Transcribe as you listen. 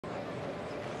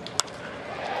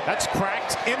That's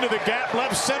cracked into the gap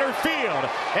left center field.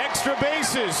 Extra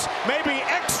bases, maybe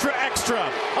extra.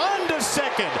 On to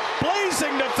second,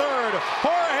 blazing to third.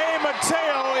 Jorge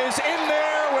Mateó is in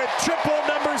there with triple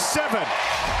number 7.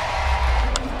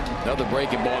 Another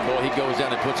breaking ball, he goes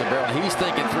down and puts a barrel. He's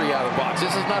thinking 3 out of the box.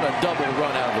 This is not a double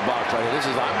run out of the box right here. This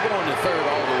is, I'm going to third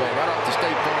all the way, right off the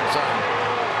State Farm sign.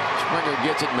 Springer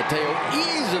gets it. Mateó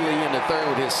easily into third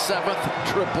with his 7th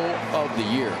triple of the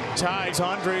year. Ties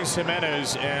Andres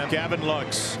Jimenez and Gavin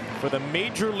Lux for the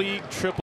Major League triple.